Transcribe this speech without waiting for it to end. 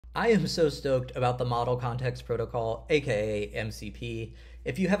I am so stoked about the Model Context Protocol, aka MCP.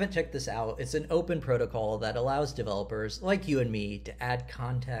 If you haven't checked this out, it's an open protocol that allows developers like you and me to add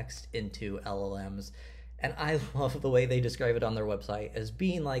context into LLMs. And I love the way they describe it on their website as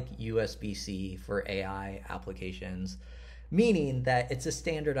being like USB-C for AI applications, meaning that it's a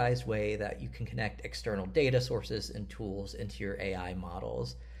standardized way that you can connect external data sources and tools into your AI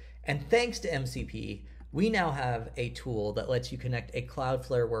models. And thanks to MCP, we now have a tool that lets you connect a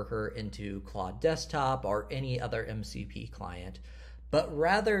Cloudflare worker into Claude Desktop or any other MCP client. But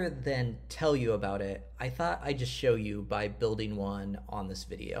rather than tell you about it, I thought I'd just show you by building one on this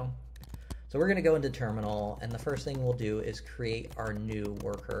video. So we're gonna go into terminal, and the first thing we'll do is create our new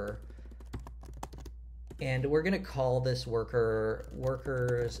worker. And we're gonna call this worker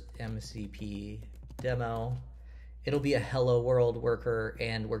workers MCP demo. It'll be a hello world worker,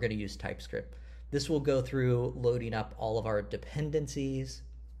 and we're gonna use TypeScript. This will go through loading up all of our dependencies.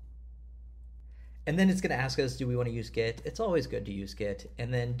 And then it's going to ask us, do we want to use Git? It's always good to use Git.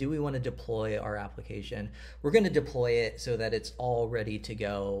 And then do we want to deploy our application? We're going to deploy it so that it's all ready to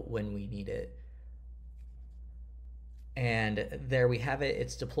go when we need it. And there we have it.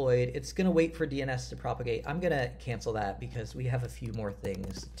 It's deployed. It's going to wait for DNS to propagate. I'm going to cancel that because we have a few more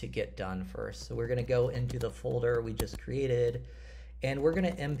things to get done first. So we're going to go into the folder we just created, and we're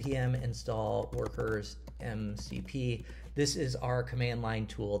going to npm install workers MCP. This is our command line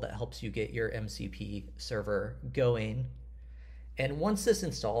tool that helps you get your MCP server going. And once this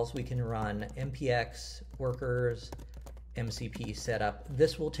installs, we can run npx workers MCP setup.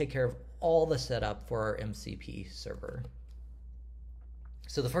 This will take care of all the setup for our MCP server.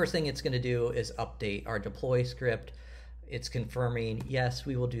 So the first thing it's going to do is update our deploy script. It's confirming, yes,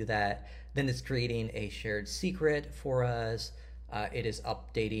 we will do that. Then it's creating a shared secret for us. It is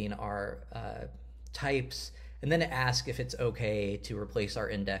updating our types, and then it asks if it's okay to replace our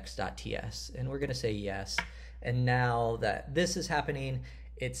index.ts, and we're going to say yes. And now that this is happening,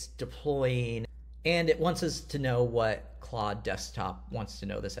 it's deploying, and it wants us to know what Claude Desktop wants to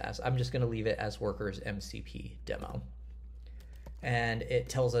know this as. I'm just going to leave it as workers MCP demo. And it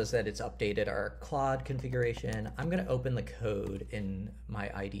tells us that it's updated our Claude configuration. I'm going to open the code in my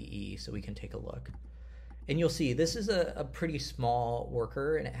IDE so we can take a look. And you'll see this is a pretty small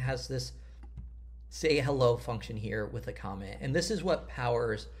worker, and it has this say hello function here with a comment. And this is what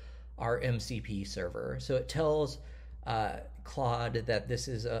powers our MCP server. So it tells Claude that this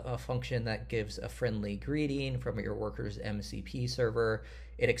is a function that gives a friendly greeting from your worker's MCP server.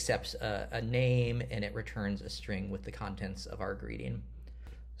 It accepts a name, and it returns a string with the contents of our greeting.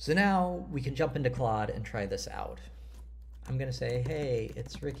 So now we can jump into Claude and try this out. I'm going to say, hey,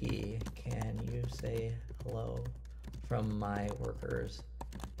 it's Ricky. Can you say hello from my worker's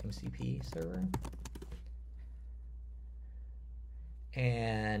MCP server?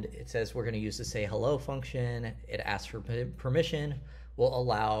 And it says we're going to use the say hello function. It asks for permission. We'll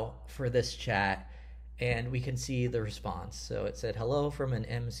allow for this chat, and we can see the response. So it said hello from an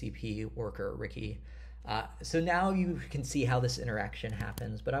MCP worker, Ricky. So now you can see how this interaction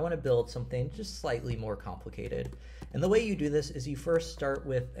happens, but I want to build something just slightly more complicated. And the way you do this is you first start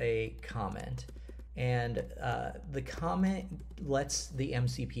with a comment, and the comment lets the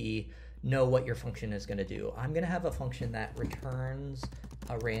MCP know what your function is going to do. I'm going to have a function that returns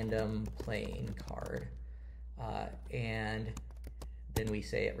a random playing card, and then we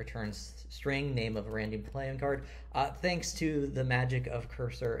say it returns string name of a random playing card. Thanks to the magic of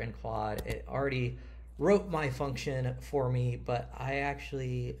Cursor and Claude, it already wrote my function for me, but I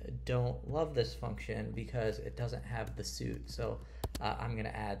actually don't love this function because it doesn't have the suit. So I'm going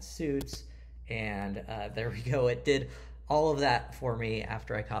to add suits, and there we go. It did all of that for me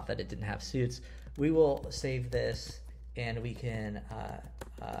after I caught that it didn't have suits. We will save this, and we can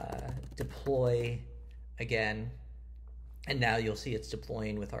deploy again. And now you'll see it's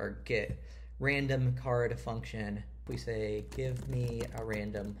deploying with our get random card function. We say, give me a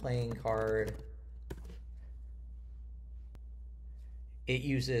random playing card. It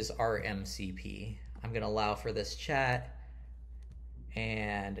uses our MCP. I'm going to allow for this chat,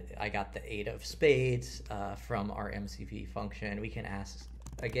 and I got the 8 of spades from our MCP function. We can ask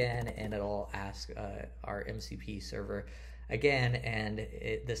again, and it'll ask our MCP server again, and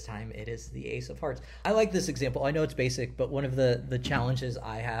this time it is the ace of hearts. I like this example. I know it's basic, but one of the challenges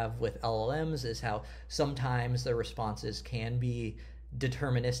I have with LLMs is how sometimes the responses can be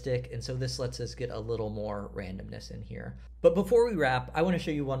deterministic, and so this lets us get a little more randomness in here. But before we wrap, I want to show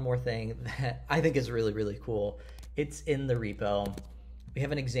you one more thing that I think is really, really cool. It's in the repo. We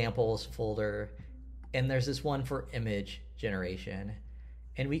have an examples folder, and there's this one for image generation.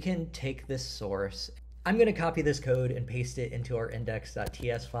 And we can take this source I'm going to copy this code and paste it into our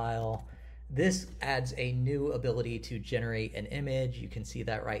index.ts file. This adds a new ability to generate an image. You can see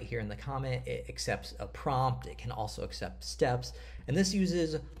that right here in the comment. It accepts a prompt. It can also accept steps. And this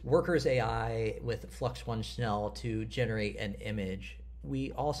uses Workers AI with Flux1 Schnell to generate an image.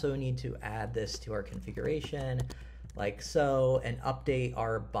 We also need to add this to our configuration like so, and update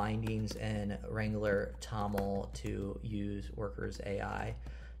our bindings in Wrangler TOML to use Workers AI.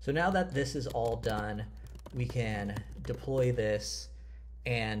 So now that this is all done, we can deploy this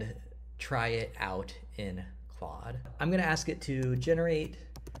and try it out in Claude. I'm going to ask it to generate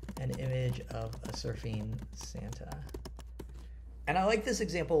an image of a surfing Santa. And I like this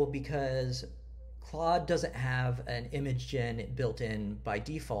example because Claude doesn't have an image gen built in by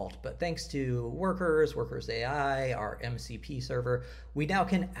default, but thanks to Workers AI, our MCP server, we now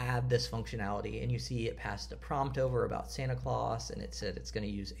can add this functionality. And you see it passed a prompt over about Santa Claus, and it said it's going to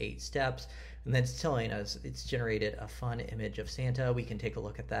use 8 steps. And then it's telling us it's generated a fun image of Santa. We can take a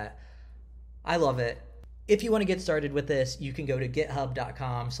look at that. I love it. If you want to get started with this, you can go to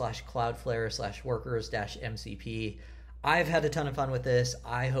github.com/cloudflare/workers-mcp. I've had a ton of fun with this.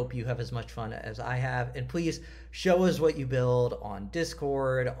 I hope you have as much fun as I have. And please show us what you build on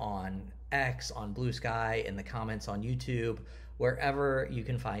Discord, on X, on Blue Sky, in the comments on YouTube, wherever you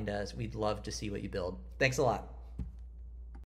can find us. We'd love to see what you build. Thanks a lot.